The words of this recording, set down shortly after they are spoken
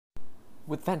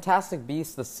With Fantastic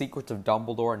Beasts: The Secrets of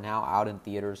Dumbledore now out in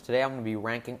theaters, today I'm going to be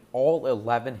ranking all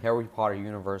 11 Harry Potter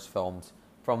universe films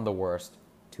from the worst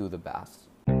to the best.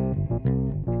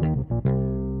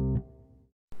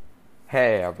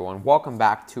 Hey everyone, welcome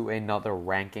back to another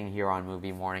ranking here on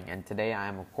Movie Morning, and today I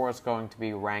am of course going to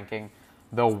be ranking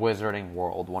The Wizarding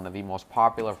World, one of the most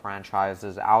popular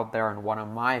franchises out there and one of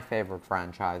my favorite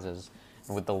franchises,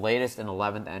 and with the latest and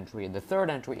 11th entry and the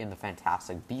third entry in the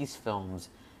Fantastic Beasts films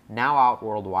now out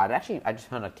worldwide. Actually, I just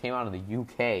found it came out in the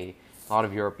UK, a lot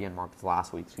of European markets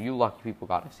last week, so you lucky people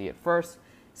got to see it first.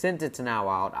 Since it's now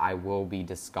out, I will be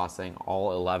discussing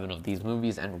all 11 of these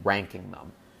movies and ranking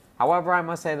them. However, I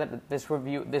must say that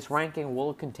this ranking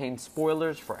will contain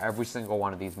spoilers for every single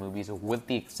one of these movies, with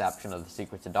the exception of The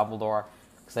Secrets of Dumbledore,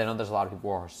 because I know there's a lot of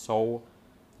people who are so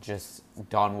just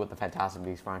done with the Fantastic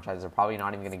Beasts franchise, they're probably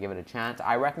not even going to give it a chance.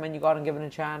 I recommend you go out and give it a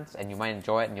chance, and you might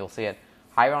enjoy it, and you'll see it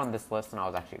higher on this list than I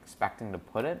was actually expecting to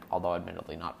put it, although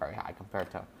admittedly not very high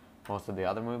compared to most of the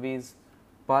other movies.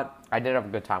 But I did have a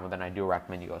good time with it, and I do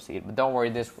recommend you go see it. But don't worry,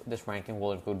 this ranking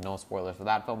will include no spoilers for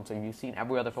that film, so if you've seen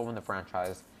every other film in the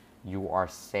franchise, you are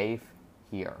safe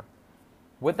here.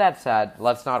 With that said,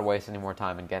 let's not waste any more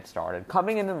time and get started.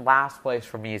 Coming in last place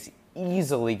for me is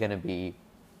easily going to be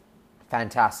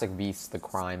Fantastic Beasts: The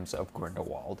Crimes of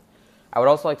Grindelwald. I would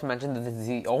also like to mention that this is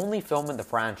the only film in the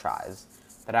franchise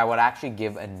that I would actually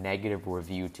give a negative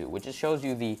review to, which just shows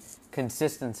you the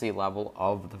consistency level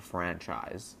of the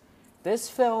franchise. This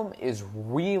film is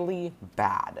really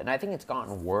bad, and I think it's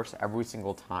gotten worse every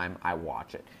single time I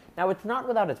watch it. Now, it's not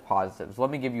without its positives.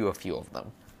 Let me give you a few of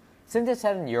them. Since it's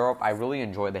set in Europe, I really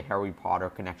enjoy the Harry Potter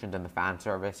connections and the fan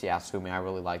service. Yeah, sue me, I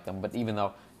really like them. But even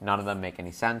though none of them make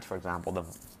any sense, for example,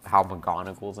 how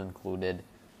McGonagall's included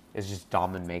is just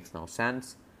dumb and makes no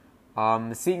sense.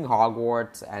 Seeing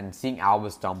Hogwarts and seeing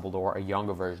Albus Dumbledore, a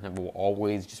younger version of it, will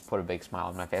always just put a big smile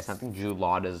on my face. I think Jude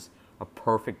Law does a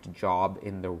perfect job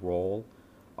in the role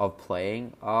of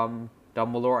playing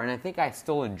Dumbledore, and I think I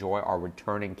still enjoy our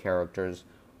returning characters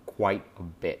quite a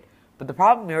bit. But the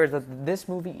problem here is that this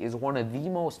movie is one of the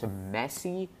most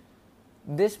messy.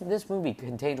 This movie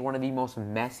contains one of the most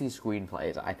messy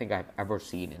screenplays I think I've ever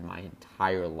seen in my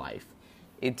entire life.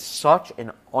 It's such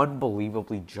an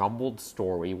unbelievably jumbled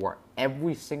story where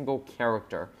every single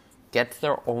character gets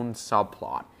their own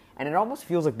subplot, and it almost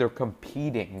feels like they're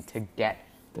competing to get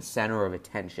the center of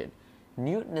attention.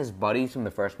 Newt and his buddies from the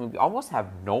first movie almost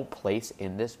have no place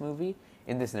in this movie,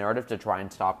 in this narrative, to try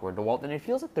and stop Grindelwald, and it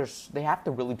feels like they have to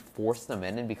really force them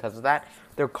in, and because of that,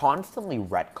 they're constantly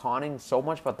retconning so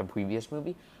much about the previous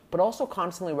movie, but also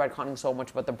constantly retconning so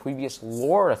much about the previous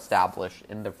lore established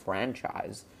in the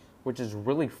franchise, which is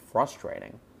really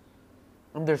frustrating.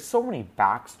 And there's so many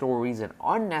backstories and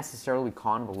unnecessarily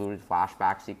convoluted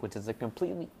flashback sequences that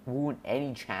completely ruin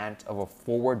any chance of a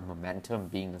forward momentum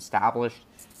being established.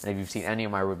 And if you've seen any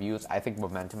of my reviews, I think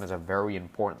momentum is a very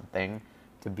important thing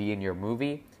to be in your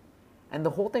movie. And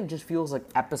the whole thing just feels like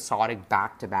episodic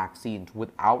back-to-back scenes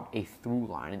without a through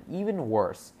line. And even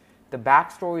worse, the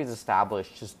backstories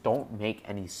established just don't make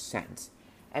any sense.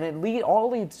 And it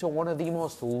all leads to one of the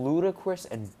most ludicrous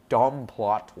and dumb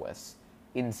plot twists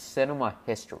in cinema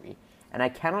history. And I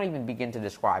cannot even begin to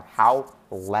describe how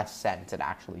less sense it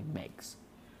actually makes.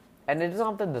 And it is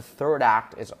not that the third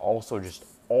act is also just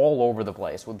all over the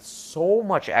place with so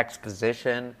much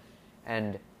exposition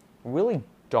and really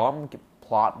dumb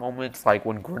plot moments, like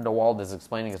when Grindelwald is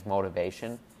explaining his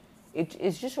motivation.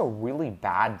 It's just a really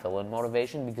bad villain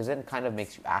motivation because it kind of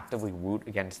makes you actively root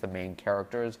against the main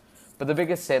characters. But the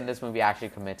biggest sin this movie actually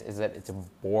commits is that it's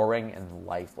boring and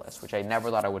lifeless, which I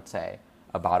never thought I would say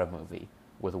about a movie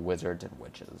with wizards and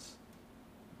witches.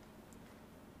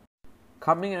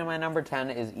 Coming in at my number 10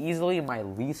 is easily my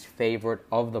least favorite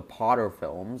of the Potter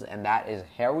films, and that is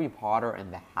Harry Potter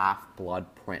and the Half-Blood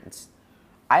Prince.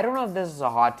 I don't know if this is a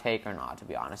hot take or not, to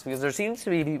be honest, because there seems to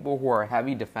be people who are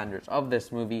heavy defenders of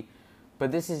this movie,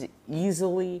 but this is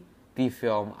easily the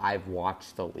film I've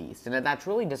watched the least. And that's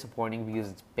really disappointing because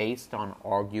it's based on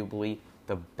arguably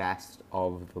the best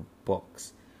of the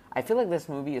books. I feel like this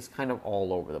movie is kind of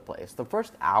all over the place. The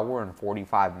first hour and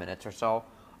 45 minutes or so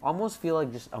almost feel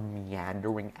like just a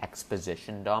meandering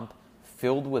exposition dump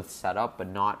filled with setup, but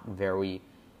not very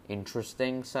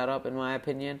interesting setup, in my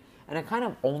opinion. And it kind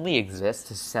of only exists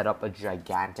to set up a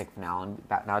gigantic finale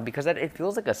because it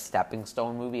feels like a stepping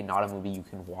stone movie, not a movie you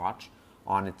can watch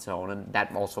on its own, and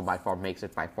that also by far makes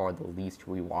it by far the least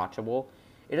rewatchable.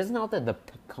 It doesn't help that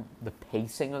the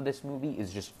pacing of this movie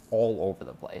is just all over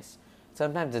the place.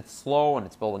 Sometimes it's slow and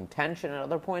it's building tension. At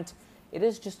other points, it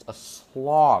is just a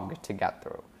slog to get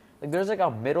through. Like, there's like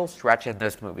a middle stretch in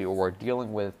this movie where we're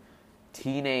dealing with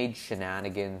teenage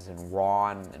shenanigans and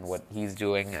Ron and what he's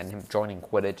doing and him joining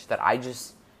Quidditch that I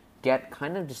just get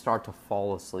kind of just start to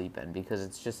fall asleep in because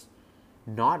it's just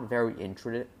not very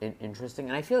interesting.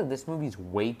 And I feel like this movie's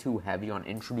way too heavy on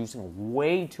introducing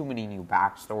way too many new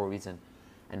backstories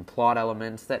and plot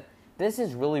elements that this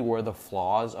is really where the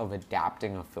flaws of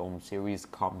adapting a film series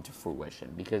come to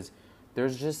fruition because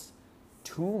there's just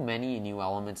too many new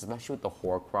elements, especially with the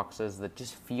Horcruxes, that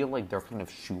just feel like they're kind of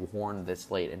shoehorned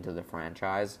this late into the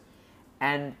franchise.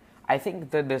 And I think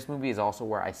that this movie is also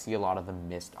where I see a lot of the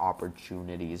missed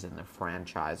opportunities in the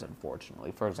franchise,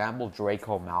 unfortunately. For example,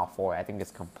 Draco Malfoy, I think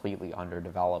is completely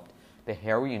underdeveloped. The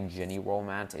Harry and Ginny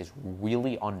romance is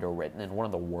really underwritten and one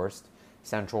of the worst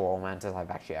central romances I've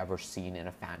actually ever seen in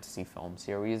a fantasy film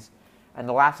series. And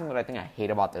the last thing that I think I hate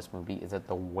about this movie is that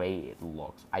the way it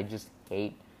looks. I just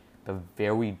hate the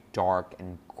very dark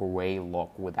and gray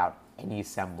look without any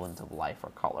semblance of life or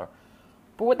color.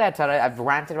 But with that said, I've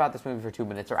ranted about this movie for 2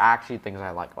 minutes. There are actually things I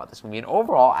like about this movie. And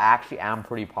overall, I actually am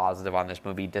pretty positive on this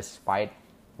movie, despite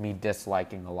me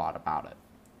disliking a lot about it.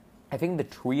 I think the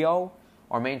trio,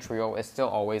 our main trio, is still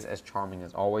always as charming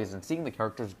as always. And seeing the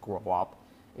characters grow up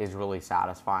is really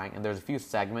satisfying. And there's a few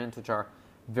segments which are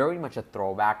very much a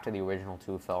throwback to the original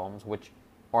two films, which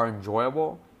are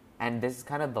enjoyable. And this is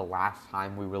kind of the last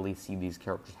time we really see these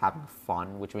characters having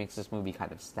fun, which makes this movie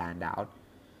kind of stand out.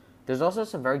 There's also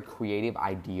some very creative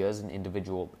ideas in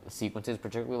individual sequences,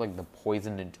 particularly like the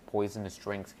poisonous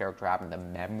drinks character having the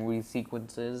memory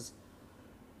sequences.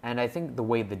 And I think the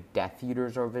way the Death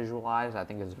Eaters are visualized, I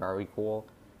think is very cool.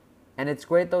 And it's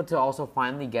great, though, to also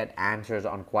finally get answers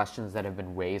on questions that have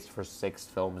been raised for 6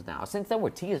 films now. Since then, we're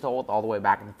teased all the way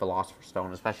back in the Philosopher's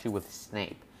Stone, especially with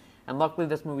Snape. And luckily,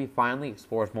 this movie finally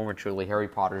explores more maturely Harry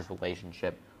Potter's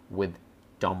relationship with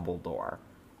Dumbledore.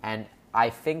 And I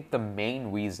think the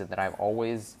main reason that I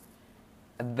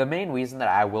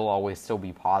will always still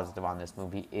be positive on this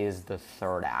movie is the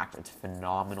third act. It's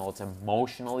phenomenal. It's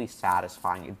emotionally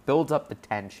satisfying. It builds up the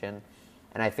tension,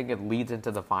 and I think it leads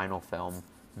into the final film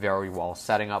very well,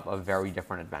 setting up a very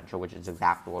different adventure, which is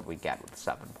exactly what we get with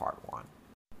 7 Part 1.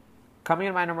 Coming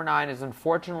in my number 9 is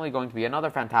unfortunately going to be another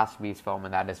Fantastic Beasts film,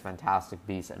 and that is Fantastic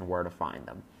Beasts and Where to Find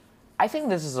Them. I think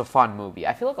this is a fun movie.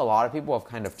 I feel like a lot of people have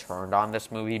kind of turned on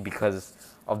this movie because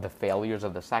of the failures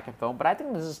of the second film, but I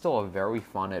think this is still a very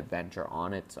fun adventure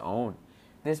on its own.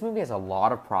 This movie has a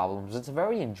lot of problems. It's a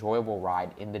very enjoyable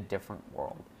ride in the different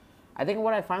world. I think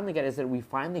what I finally get is that we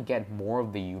finally get more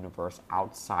of the universe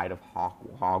outside of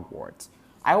Hogwarts.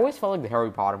 I always felt like the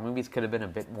Harry Potter movies could have been a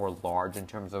bit more large in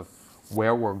terms of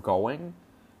where we're going,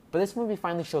 but this movie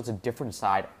finally shows a different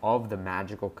side of the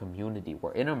magical community.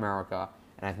 We're in America,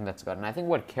 and I think that's good. And I think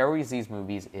what carries these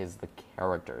movies is the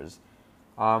characters.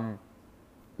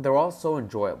 They're all so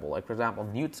enjoyable. Like, for example,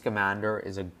 Newt Scamander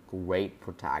is a great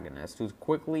protagonist whose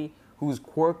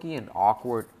quirky and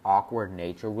awkward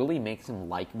nature really makes him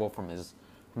likable from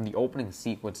the opening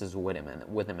sequences with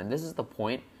him. And this is the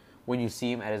point when you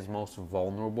see him at his most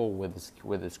vulnerable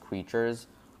with his creatures.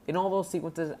 In all those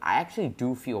sequences, I actually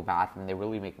do feel bad for him. They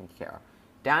really make me care.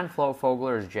 Dan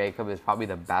Fogler as Jacob is probably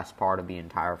the best part of the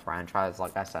entire franchise,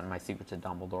 like I said in my Secrets of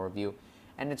Dumbledore review.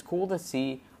 And it's cool to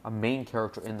see a main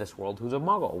character in this world who's a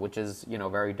muggle, which is,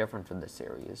 very different from this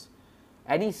series.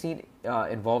 Any scene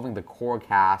involving the core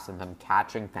cast and them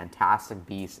catching Fantastic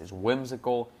Beasts is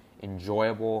whimsical,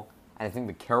 enjoyable, and I think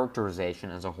the characterization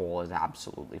as a whole is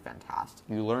absolutely fantastic.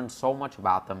 You learn so much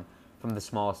about them from the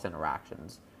smallest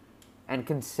interactions. And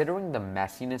considering the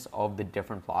messiness of the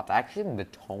different plots, I actually think the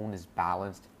tone is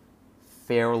balanced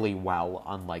fairly well,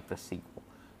 unlike the sequel.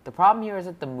 The problem here is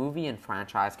that the movie and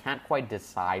franchise can't quite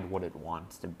decide what it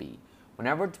wants to be.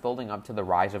 Whenever it's building up to the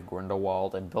rise of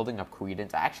Grindelwald and building up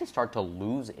Credence, I actually start to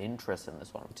lose interest in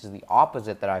this one, which is the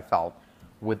opposite that I felt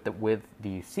with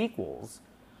the sequels.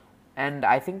 And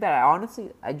I think that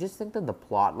I just think that the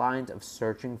plot lines of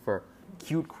searching for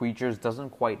cute creatures doesn't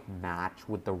quite match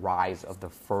with the rise of the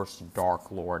first Dark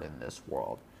Lord in this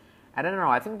world. I don't know,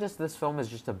 I think just this film is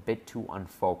just a bit too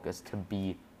unfocused to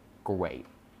be great.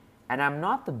 And I'm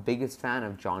not the biggest fan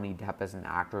of Johnny Depp as an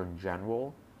actor in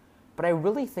general, but I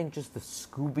really think just the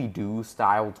Scooby-Doo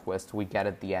style twist we get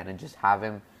at the end and just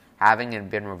having it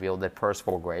been revealed that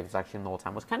Percival Graves is actually in the whole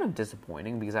time was kind of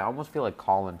disappointing because I almost feel like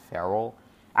Colin Farrell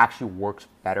actually works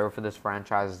better for this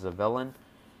franchise as a villain.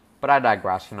 But I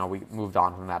digress, we moved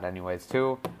on from that anyways,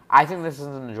 too. I think this is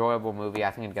an enjoyable movie. I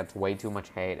think it gets way too much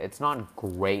hate. It's not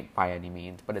great by any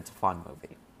means, but it's a fun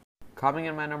movie. Coming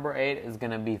in my number 8 is going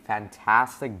to be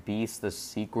Fantastic Beasts: The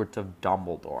Secrets of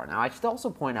Dumbledore. Now, I should also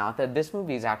point out that this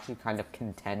movie is actually kind of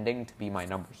contending to be my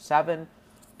number 7,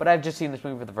 But I've just seen this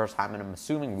movie for the first time, and I'm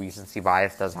assuming recency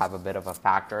bias does have a bit of a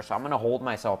factor, so I'm going to hold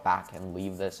myself back and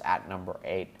leave this at number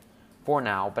 8 for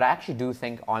now. But I actually do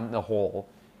think, on the whole,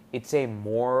 it's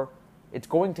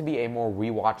going to be a more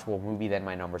rewatchable movie than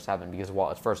my number 7, because,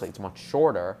 well, firstly, it's much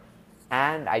shorter,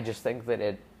 and I just think that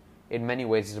it, in many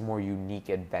ways, is a more unique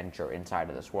adventure inside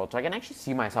of this world. So I can actually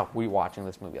see myself rewatching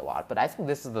this movie a lot. But I think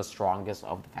this is the strongest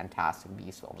of the Fantastic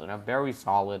Beasts films, and a very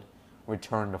solid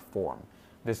return to form.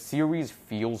 The series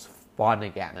feels fun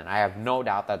again, and I have no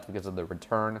doubt that's because of the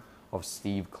return of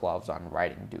Steve Kloves on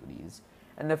writing duties.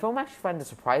 And the film actually finds a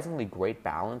surprisingly great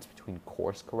balance between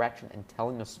course correction and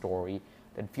telling a story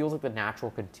that feels like the natural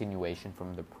continuation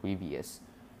from the previous.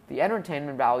 The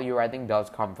entertainment value, I think, does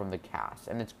come from the cast,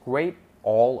 and it's great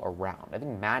all around. I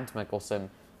think Mads Mikkelsen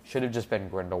should have just been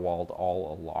Grindelwald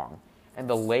all along, and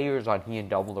the layers on he and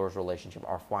Dumbledore's relationship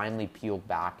are finally peeled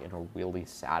back in a really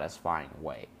satisfying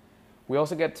way. We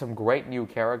also get some great new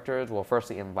characters. Well,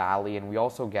 firstly in Lally, and we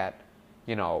also get,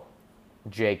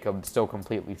 Jacob still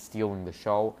completely stealing the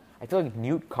show. I feel like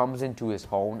Newt comes into his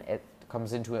own.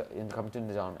 Comes into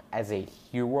his own as a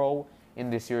hero in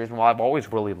this series. And while I've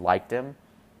always really liked him,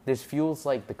 this feels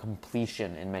like the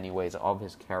completion in many ways of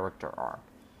his character arc.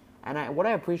 And what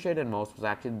I appreciated most was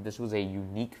actually this was a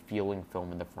unique feeling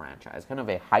film in the franchise, kind of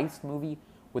a heist movie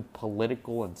with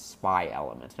political and spy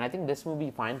elements. And I think this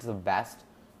movie finds the best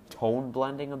tone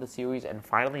blending of the series and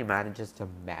finally manages to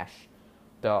mesh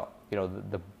the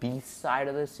beast side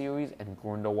of the series and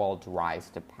Grindelwald's rise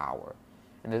to power.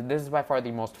 And this is by far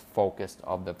the most focused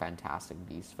of the Fantastic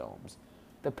Beasts films.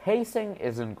 The pacing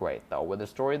isn't great, though, with a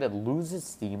story that loses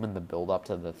steam in the build-up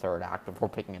to the third act before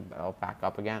picking it back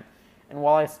up again. And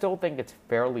while I still think it's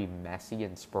fairly messy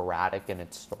and sporadic in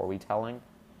its storytelling,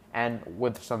 and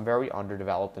with some very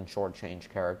underdeveloped and shortchanged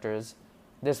characters,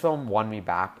 this film won me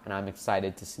back, and I'm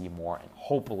excited to see more, and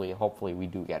hopefully we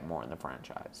do get more in the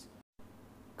franchise.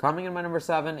 Coming in my number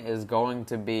 7 is going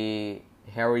to be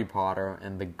Harry Potter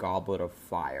and the Goblet of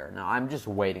Fire. Now, I'm just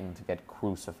waiting to get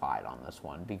crucified on this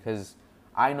one, because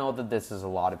I know that this is a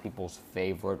lot of people's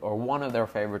favorite, or one of their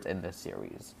favorites in this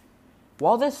series.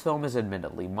 While this film is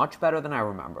admittedly much better than I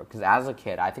remember, because as a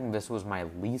kid, I think this was my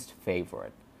least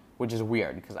favorite, which is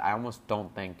weird, because I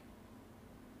don't think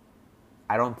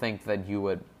that you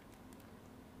would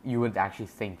actually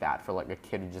think that for like a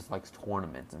kid who just likes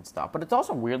tournaments and stuff. But it's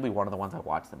also weirdly one of the ones I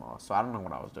watched the most, so I don't know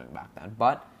what I was doing back then.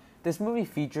 But this movie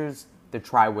features the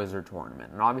Triwizard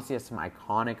Tournament, and obviously has some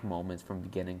iconic moments from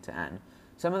beginning to end.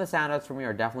 Some of the standouts for me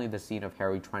are definitely the scene of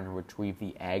Harry trying to retrieve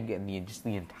the egg, and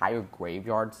the entire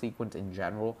graveyard sequence in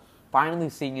general. Finally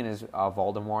seeing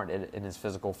Voldemort in his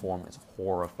physical form is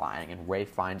horrifying, and Ralph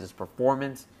Fiennes'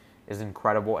 performance is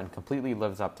incredible and completely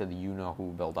lives up to the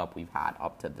you-know-who build-up we've had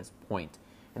up to this point.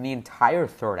 And the entire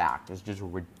third act is just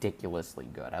ridiculously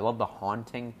good. I love the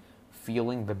haunting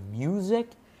feeling, the music,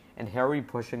 and Harry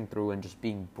pushing through and just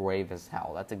being brave as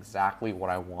hell. That's exactly what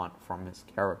I want from his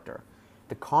character.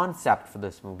 The concept for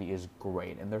this movie is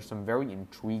great, and there's some very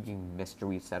intriguing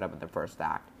mystery set up in the first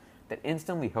act that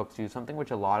instantly hooks you, something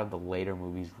which a lot of the later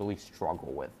movies really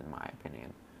struggle with, in my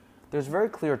opinion. There's very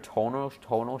clear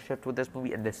tonal shift with this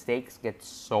movie, and the stakes get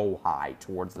so high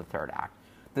towards the third act.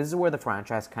 This is where the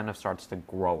franchise kind of starts to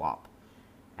grow up,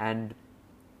 and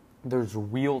there's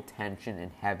real tension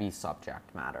and heavy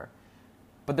subject matter.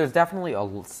 But there's definitely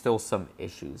still some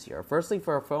issues here. Firstly,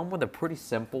 for a film with a pretty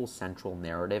simple central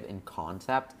narrative and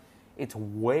concept, it's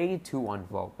way too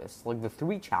unfocused. Like, the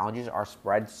three challenges are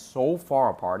spread so far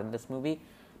apart in this movie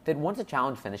that once a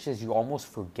challenge finishes, you almost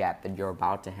forget that you're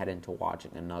about to head into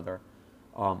watching another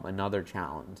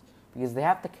challenge. Because they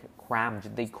have to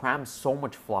cram so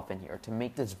much fluff in here to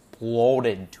make this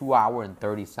bloated 2 hour and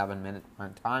 37 minute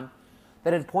runtime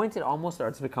that at points it almost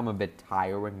starts to become a bit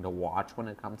tiring to watch when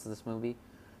it comes to this movie.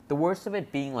 The worst of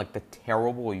it being like the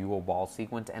terrible Yule Ball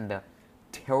sequence and the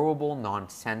terrible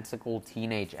nonsensical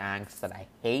teenage angst that I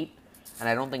hate and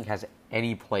I don't think has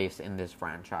any place in this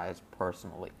franchise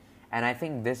personally. And I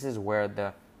think this is where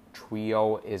the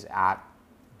trio is at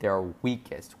their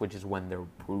weakest, which is when they're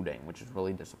brooding, which is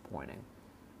really disappointing.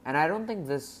 And I don't think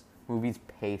this movie's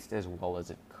paced as well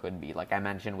as it could be. Like I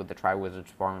mentioned with the Triwizard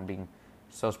Tournament being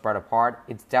so spread apart,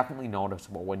 it's definitely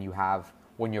noticeable when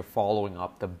you're following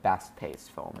up the best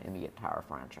paced film in the entire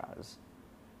franchise.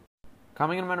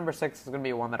 Coming in at number 6 is going to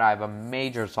be one that I have a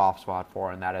major soft spot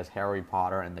for, and that is Harry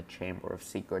Potter and the Chamber of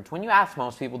Secrets. When you ask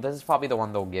most people, this is probably the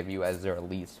one they'll give you as their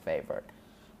least favorite.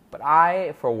 But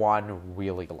I, for one,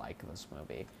 really like this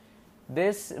movie.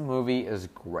 This movie is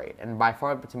great, and by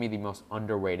far, to me, the most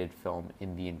underrated film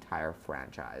in the entire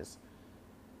franchise.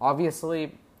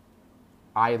 Obviously,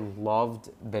 I loved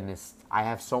I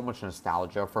have so much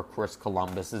nostalgia for Chris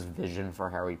Columbus's vision for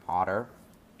Harry Potter.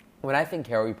 When I think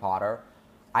Harry Potter,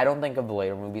 I don't think of the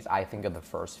later movies. I think of the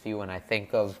first few, and I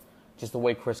think of just the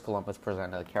way Chris Columbus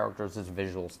presented the characters, his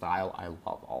visual style. I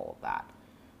love all of that.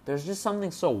 There's just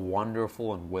something so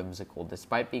wonderful and whimsical,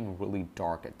 despite being really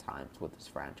dark at times with this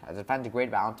franchise. It finds a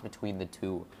great balance between the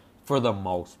two, for the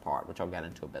most part, which I'll get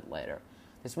into a bit later.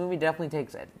 This movie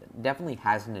definitely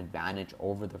has an advantage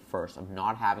over the first of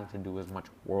not having to do as much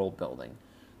world building.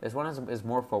 This one is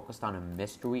more focused on a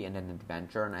mystery and an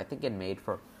adventure, and I think it made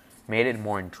it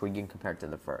more intriguing compared to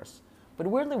the first. But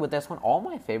weirdly, with this one, all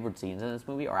my favorite scenes in this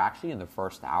movie are actually in the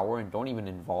first hour and don't even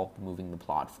involve moving the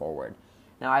plot forward.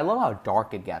 Now, I love how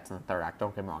dark it gets in the third act,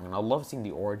 don't get me wrong, and I love seeing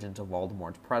the origins of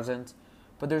Voldemort's presence,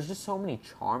 but there's just so many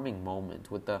charming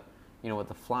moments with the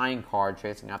flying car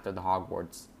chasing after the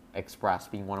Hogwarts Express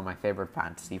being one of my favorite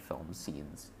fantasy film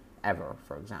scenes ever,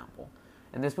 for example.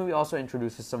 And this movie also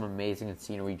introduces some amazing and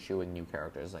scenery-chewing new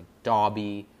characters like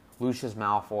Dobby, Lucius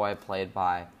Malfoy, played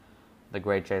by the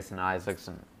great Jason Isaacs,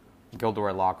 and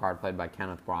Gilderoy Lockhart, played by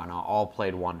Kenneth Branagh, all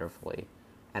played wonderfully.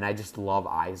 And I just love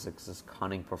Isaacs'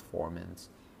 cunning performance.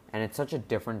 And it's such a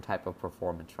different type of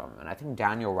performance from him. And I think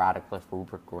Daniel Radcliffe,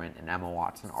 Rupert Grint, and Emma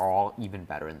Watson are all even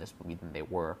better in this movie than they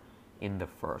were in the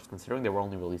first, considering they were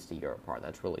only released a year apart.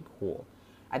 That's really cool.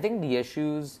 I think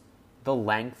the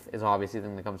length is obviously the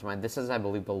thing that comes to mind. This is, I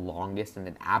believe, the longest, and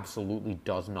it absolutely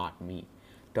does not need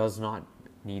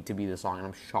to be this long. And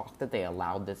I'm shocked that they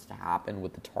allowed this to happen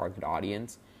with the target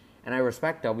audience. And I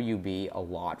respect WB a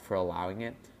lot for allowing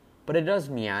it, but it does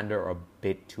meander a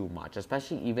bit too much,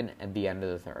 especially even at the end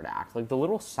of the third act. Like the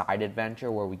little side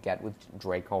adventure where we get with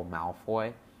Draco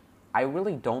Malfoy, I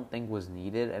really don't think was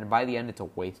needed, and by the end it's a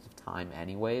waste of time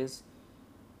anyways.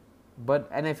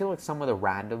 And I feel like some of the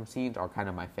random scenes are kind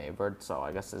of my favorite, so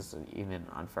I guess this is even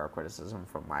unfair criticism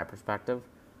from my perspective.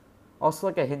 Also,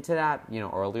 like I hinted at,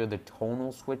 earlier, the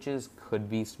tonal switches could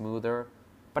be smoother,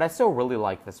 but I still really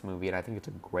like this movie, and I think it's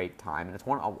a great time, and it's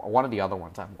one of the other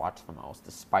ones I've watched the most,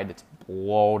 despite its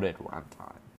bloated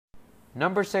runtime.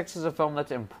 Number 6 is a film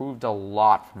that's improved a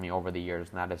lot for me over the years,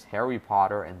 and that is Harry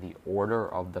Potter and the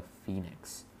Order of the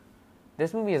Phoenix.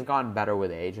 This movie has gotten better with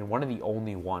age, and one of the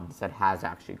only ones that has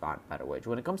actually gotten better with age.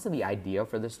 When it comes to the idea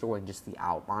for this story and just the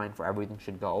outline for everything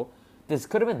should go, this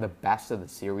could have been the best of the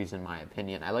series in my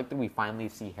opinion. I like that we finally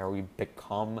see Harry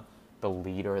become the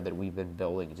leader that we've been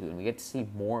building to, and we get to see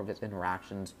more of his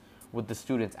interactions with the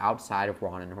students outside of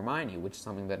Ron and Hermione, which is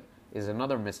something that is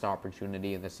another missed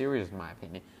opportunity in the series in my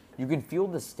opinion. You can feel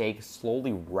the stakes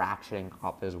slowly ratcheting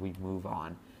up as we move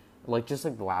on, just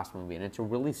like the last movie, and it's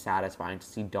really satisfying to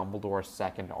see Dumbledore's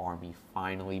second army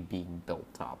finally being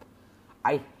built up.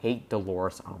 I hate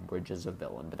Dolores Umbridge as a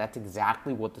villain, but that's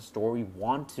exactly what the story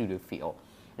wants you to feel,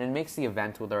 and it makes the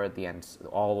event with her at the end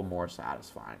all the more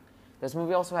satisfying. This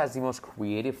movie also has the most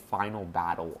creative final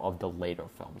battle of the later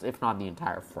films, if not the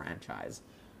entire franchise,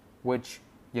 which,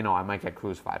 I might get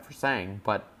crucified for saying,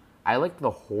 but I like the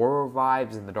horror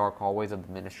vibes in the dark hallways of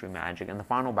the Ministry of Magic, and the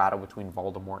final battle between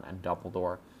Voldemort and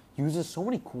Dumbledore uses so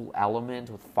many cool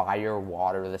elements with fire,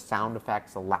 water, the sound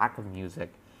effects, the lack of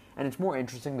music, and it's more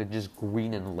interesting than just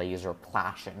green and laser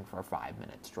clashing for 5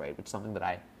 minutes straight, which is something that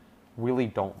I really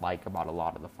don't like about a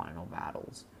lot of the final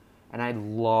battles. And I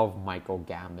love Michael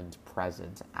Gambon's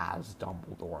presence as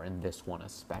Dumbledore, in this one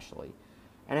especially.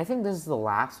 And I think this is the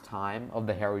last time of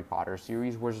the Harry Potter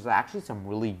series where there's actually some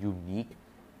really unique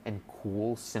and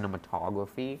cool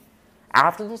cinematography.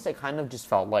 After this, it kind of just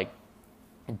felt like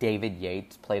David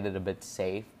Yates played it a bit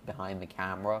safe behind the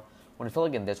camera, when I feel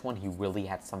like in this one he really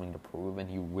had something to prove, and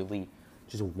he really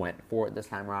just went for it this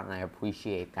time around, and I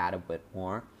appreciate that a bit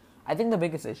more. I think the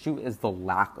biggest issue is the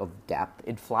lack of depth.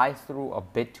 It flies through a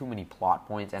bit too many plot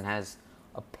points and has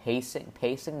a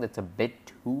pacing that's a bit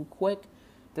too quick.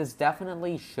 This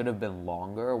definitely should have been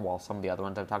longer, while some of the other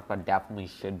ones I've talked about definitely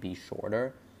should be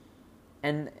shorter.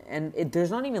 And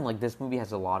there's not even this movie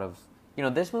has a lot of,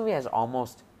 this movie has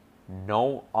almost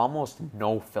no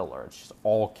filler. It's just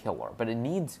all killer, but it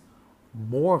needs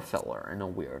more filler in a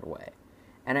weird way.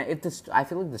 And I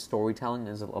feel like the storytelling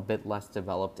is a bit less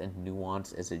developed and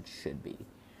nuanced as it should be.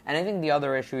 And I think the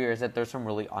other issue here is that there's some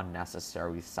really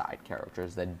unnecessary side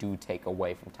characters that do take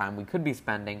away from time we could be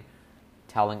spending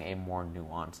telling a more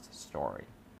nuanced story.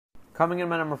 Coming in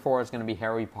my number 4 is going to be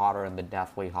Harry Potter and the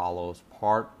Deathly Hallows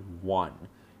Part 1.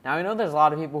 Now, I know there's a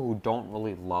lot of people who don't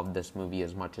really love this movie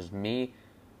as much as me,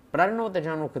 but I don't know what the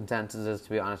general consensus is, to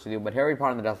be honest with you, but Harry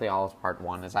Potter and the Deathly Hallows Part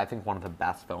 1 is, I think, one of the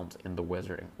best films in the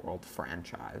Wizarding World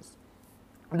franchise.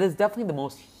 It is definitely the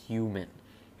most human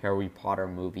Harry Potter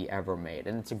movie ever made,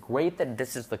 and it's great that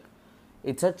this is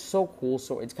It's such so cool.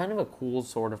 So it's kind of a cool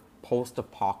sort of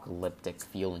post-apocalyptic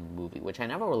feeling movie, which I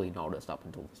never really noticed up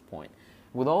until this point.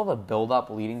 With all the build-up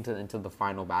leading into the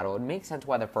final battle, it makes sense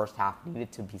why the first half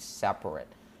needed to be separate,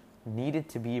 needed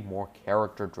to be more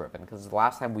character-driven, because the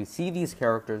last time we see these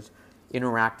characters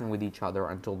interacting with each other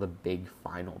until the big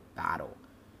final battle.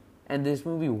 And this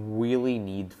movie really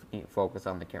needs focus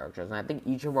on the characters, and I think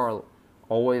each of our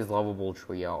always lovable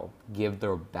trio give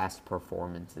their best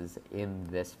performances in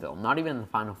this film. Not even in the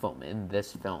final film, in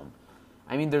this film.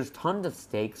 I mean, there's tons of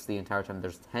stakes the entire time.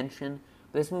 There's tension.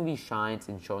 This movie shines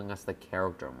in showing us the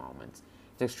character moments.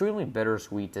 It's extremely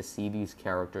bittersweet to see these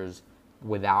characters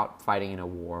without fighting in a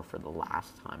war for the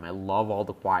last time. I love all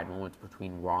the quiet moments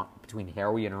between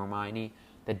Harry and Hermione.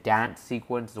 The dance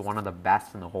sequence is one of the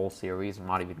best in the whole series. I'm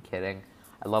not even kidding.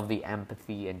 I love the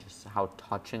empathy and just how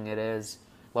touching it is.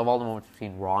 Love all the moments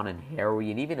between Ron and Harry,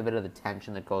 and even a bit of the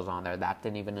tension that goes on there. That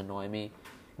didn't even annoy me.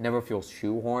 It never feels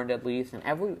shoehorned, at least, and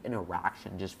every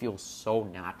interaction just feels so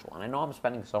natural. And I know I'm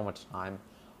spending so much time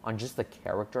on just the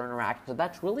character interactions, but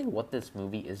that's really what this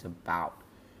movie is about.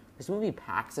 This movie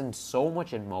packs in so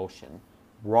much emotion,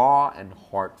 raw and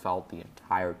heartfelt the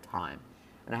entire time.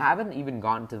 And I haven't even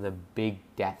gotten to the big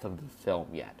death of the film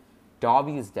yet.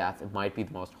 Dobby's death, it might be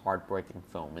the most heartbreaking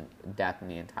death in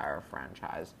the entire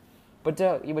franchise. But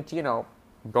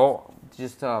go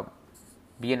just to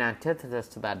be an antithesis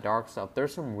to that dark stuff,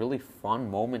 there's some really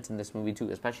fun moments in this movie too,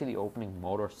 especially the opening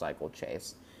motorcycle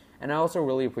chase. And I also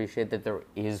really appreciate that there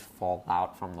is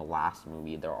fallout from the last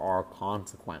movie. There are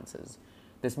consequences.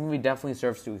 This movie definitely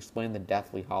serves to explain the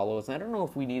Deathly Hallows, and I don't know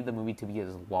if we need the movie to be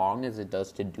as long as it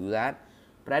does to do that,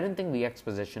 but I didn't think the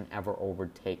exposition ever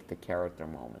overtake the character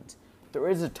moments. There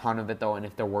is a ton of it, though, and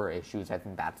if there were issues, I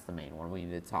think that's the main one we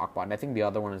need to talk about. And I think the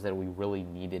other one is that we really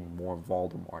needed more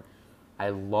Voldemort. I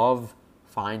love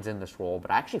Fiennes in this role,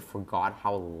 but I actually forgot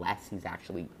how less he's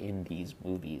actually in these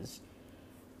movies.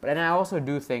 And I also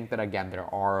do think that, again,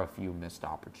 there are a few missed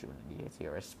opportunities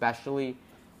here, especially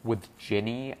with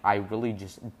Ginny. I really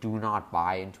just do not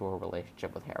buy into her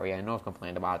relationship with Harry. I know I've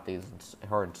complained about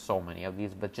her in so many of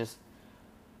these, but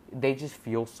they just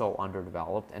feel so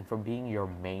underdeveloped, and for being your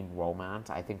main romance,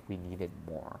 I think we needed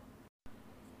more.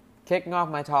 Kicking off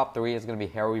my top three is going to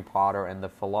be Harry Potter and the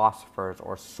Philosopher's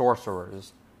or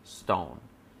Sorcerer's Stone.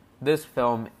 This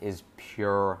film is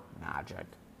pure magic,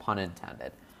 pun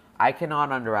intended. I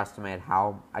cannot understate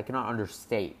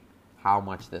how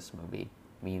much this movie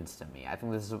means to me. I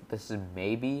think this is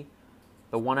maybe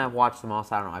the one I've watched the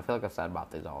most. I don't know. I feel like I've said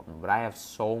about this all of them, but I have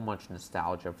so much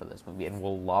nostalgia for this movie and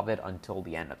will love it until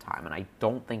the end of time. And I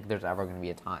don't think there's ever going to be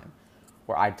a time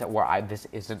where this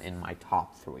isn't in my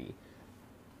top three.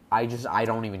 I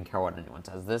don't even care what anyone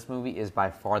says. This movie is by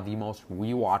far the most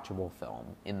rewatchable film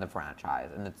in the franchise,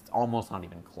 and it's almost not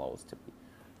even close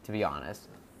to be honest.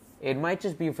 It might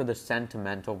just be for the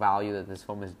sentimental value that this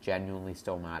film is genuinely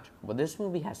still magical, but this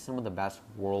movie has some of the best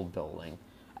world building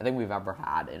I think we've ever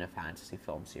had in a fantasy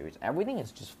film series. Everything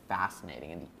is just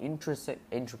fascinating, and the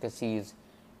intricacies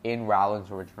in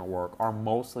Rowling's original work are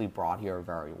mostly brought here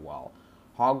very well.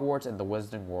 Hogwarts and the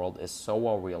Wizarding World is so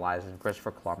well realized, and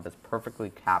Christopher Columbus perfectly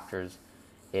captures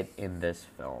it in this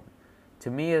film.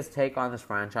 To me, his take on this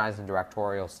franchise and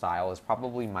directorial style is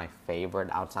probably my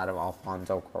favorite outside of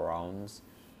Alfonso Cuarón's.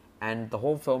 And the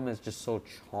whole film is just so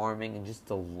charming and just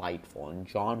delightful. And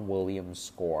John Williams'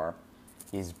 score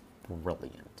is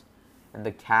brilliant. And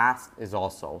the cast is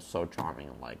also so charming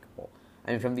and likable.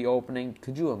 I mean, from the opening,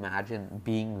 could you imagine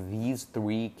being these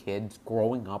three kids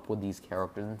growing up with these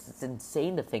characters? It's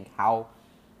insane to think how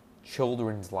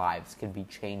children's lives can be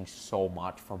changed so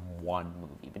much from one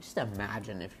movie. But just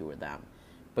imagine if you were them.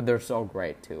 But they're so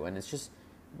great, too. And it's just,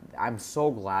 I'm so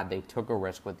glad they took a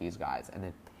risk with these guys, and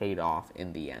it paid off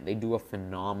in the end. They do a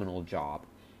phenomenal job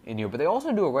in here. But they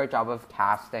also do a great job of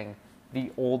casting the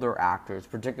older actors,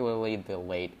 particularly the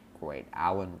late, great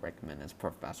Alan Rickman as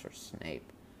Professor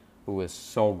Snape, who is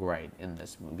so great in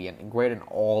this movie, and great in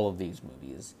all of these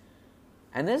movies.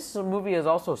 And this movie is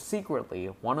also secretly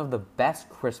one of the best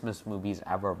Christmas movies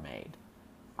ever made.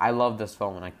 I love this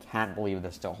film, and I can't believe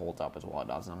this still holds up as well as it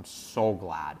does, and I'm so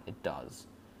glad it does.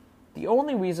 The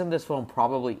only reason this film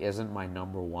probably isn't my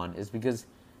number one is because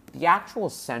the actual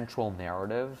central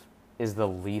narrative is the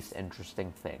least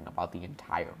interesting thing about the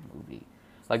entire movie.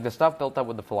 Like, the stuff built up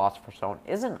with the Philosopher's Stone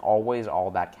isn't always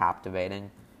all that captivating,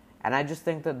 and I just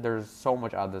think that there's so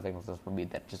much other things in this movie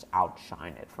that just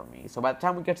outshine it for me. So by the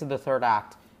time we get to the third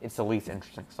act, it's the least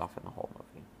interesting stuff in the whole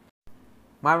movie.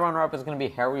 My runner-up is going to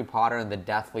be Harry Potter and the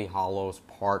Deathly Hallows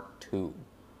Part 2.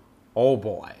 Oh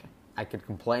boy. I could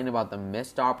complain about the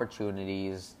missed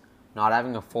opportunities, not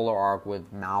having a fuller arc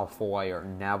with Malfoy or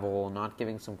Neville, not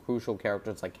giving some crucial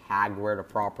characters like Hagrid a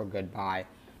proper goodbye,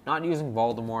 not using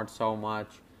Voldemort so much.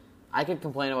 I could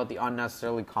complain about the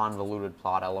unnecessarily convoluted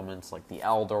plot elements like the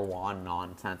Elder Wand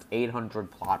nonsense, 800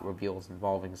 plot reveals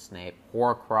involving Snape,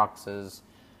 Horcruxes.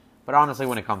 But honestly,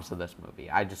 when it comes to this movie,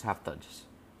 I just have to just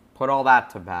put all that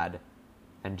to bed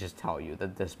and just tell you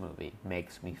that this movie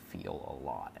makes me feel a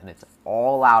lot. And it's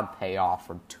all-out payoff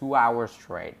for 2 hours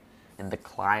straight and the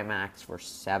climax for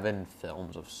 7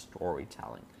 films of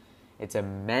storytelling. It's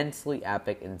immensely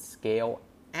epic in scale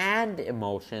and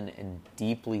emotion and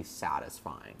deeply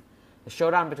satisfying. The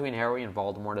showdown between Harry and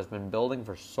Voldemort has been building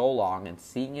for so long, and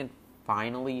seeing it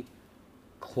finally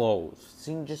close,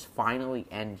 seeing just finally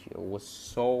end here was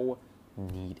so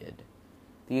needed.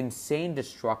 The insane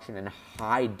destruction and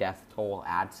high death toll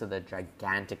adds to the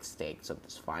gigantic stakes of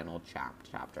this final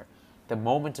chapter. The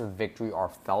moments of victory are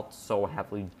felt so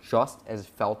heavily, just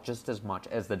as much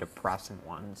as the depressing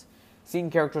ones. Seeing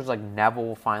characters like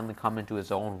Neville finally come into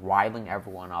his own, riling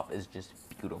everyone up, is just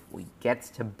beautiful. He gets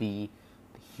to be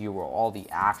hero. All the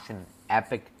action,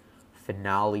 epic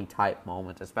finale type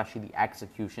moments, especially the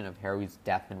execution of Harry's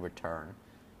death in return,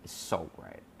 is so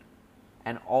great.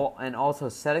 And also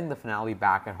setting the finale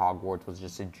back at Hogwarts was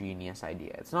just a genius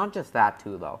idea. It's not just that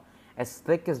too, though. As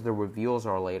thick as the reveals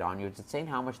are laid on you, it's insane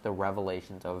how much the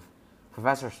revelations of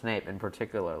Professor Snape, in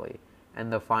particularly,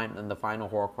 and the final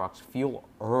Horcrux feel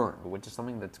earned, which is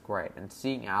something that's great. And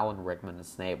seeing Alan Rickman as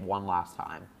Snape one last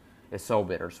time is so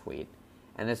bittersweet.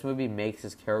 And this movie makes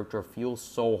his character feel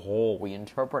so whole. We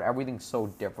interpret everything so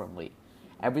differently.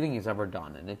 Everything he's ever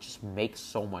done. And it just makes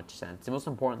so much sense. The most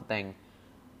important thing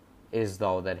is,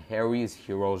 though, that Harry's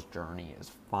hero's journey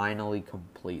is finally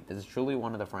complete. This is truly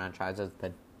one of the franchises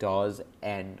that does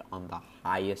end on the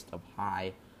highest of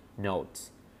high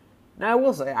notes. Now, I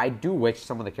will say, I do wish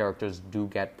some of the characters do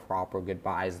get proper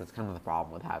goodbyes. That's kind of the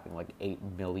problem with having, 8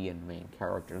 million main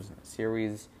characters in the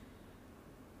series.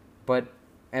 But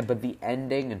the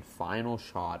ending and final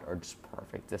shot are just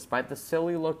perfect. Despite the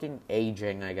silly-looking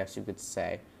aging, I guess you could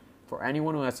say, for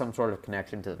anyone who has some sort of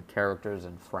connection to the characters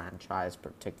and franchise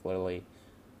particularly,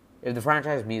 if the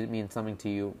franchise means something to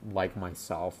you, like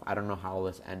myself, I don't know how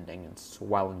this ending and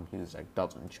swelling music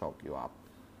doesn't choke you up.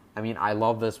 I mean, I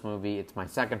love this movie. It's my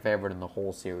second favorite in the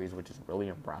whole series, which is really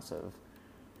impressive.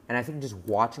 And I think just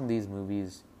watching these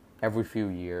movies every few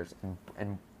years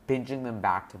and binging them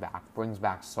back to back brings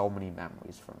back so many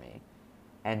memories for me.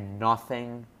 And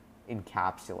nothing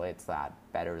encapsulates that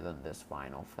better than this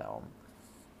final film.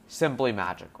 Simply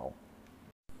magical.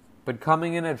 But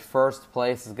coming in at first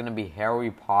place is going to be Harry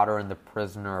Potter and the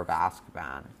Prisoner of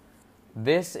Azkaban.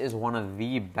 This is one of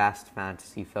the best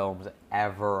fantasy films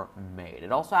ever made.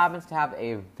 It also happens to have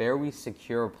a very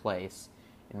secure place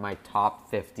in my top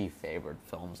 50 favorite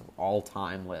films of all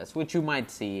time list, which you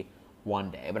might see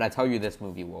one day, but I tell you this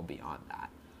movie will be on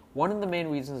that. One of the main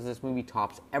reasons this movie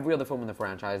tops every other film in the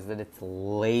franchise is that it's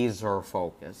laser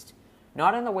focused.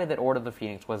 Not in the way that Order of the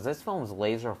Phoenix was. This film is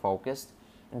laser focused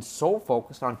and so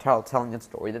focused on telling its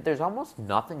story that there's almost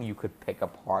nothing you could pick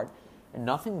apart and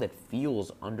nothing that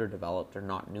feels underdeveloped or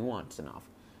not nuanced enough.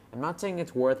 I'm not saying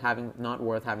it's not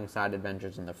worth having side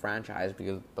adventures in the franchise,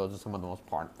 because those are some of the most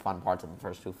fun parts of the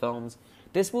first 2 films.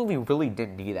 This movie really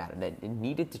didn't need that, and it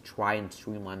needed to try and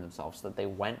streamline themselves so that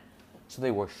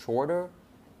they were shorter,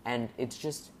 and it's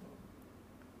just...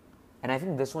 And I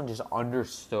think this one just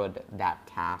understood that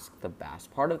task the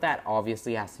best. Part of that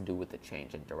obviously has to do with the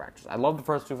change in directors. I love the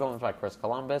first 2 films by Chris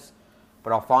Columbus,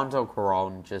 but Alfonso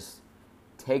Cuarón just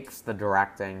takes the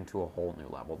directing to a whole new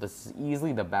level. This is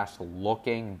easily the best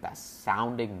looking, best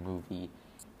sounding movie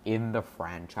in the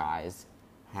franchise,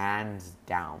 hands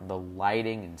down. The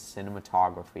lighting and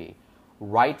cinematography,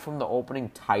 right from the opening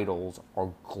titles,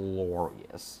 are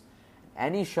glorious.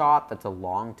 Any shot that's a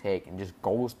long take and just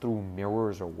goes through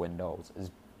mirrors or windows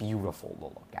is beautiful to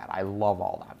look at. I love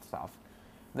all that stuff.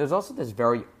 There's also this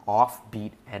very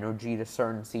offbeat energy to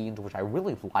certain scenes, which I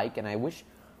really like, and I wish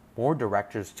more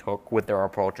directors took with their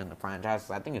approach in the franchise,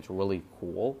 because I think it's really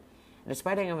cool. And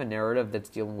despite having a narrative that's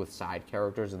dealing with side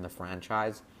characters in the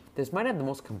franchise, this might have the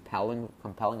most compelling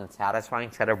and satisfying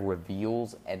set of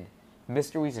reveals and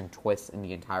mysteries and twists in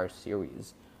the entire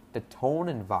series. The tone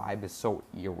and vibe is so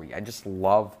eerie. I just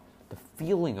love the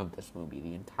feeling of this movie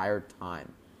the entire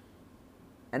time.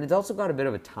 And it's also got a bit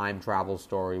of a time travel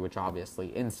story, which obviously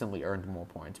instantly earned more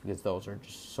points because those are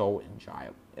just so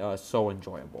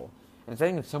enjoyable. And I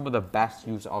think it's some of the best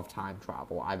use of time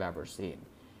travel I've ever seen.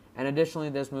 And additionally,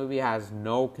 this movie has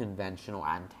no conventional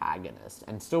antagonist,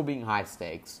 and still being high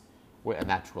stakes, and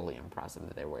that's really impressive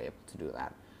that they were able to do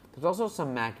that. There's also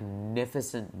some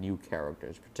magnificent new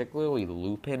characters, particularly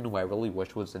Lupin, who I really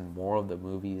wish was in more of the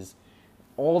movies.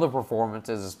 All the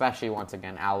performances, especially once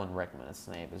again Alan Rickman,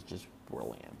 Snape, is just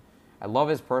brilliant. I love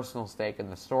his personal stake in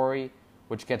the story,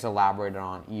 which gets elaborated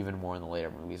on even more in the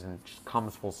later movies, and just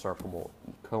comes full circle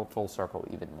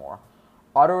even more.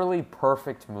 Utterly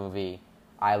perfect movie.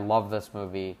 I love this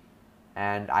movie,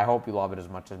 and I hope you love it as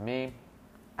much as me.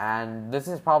 And this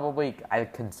is probably,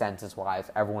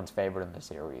 consensus-wise, everyone's favorite in the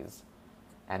series.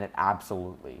 And it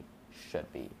absolutely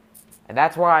should be. And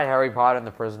that's why Harry Potter and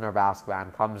the Prisoner of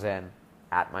Azkaban comes in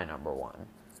at my number 1.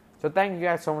 So thank you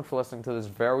guys so much for listening to this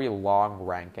very long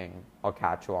ranking. I'll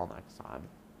catch you all next time.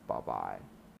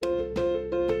 Bye-bye.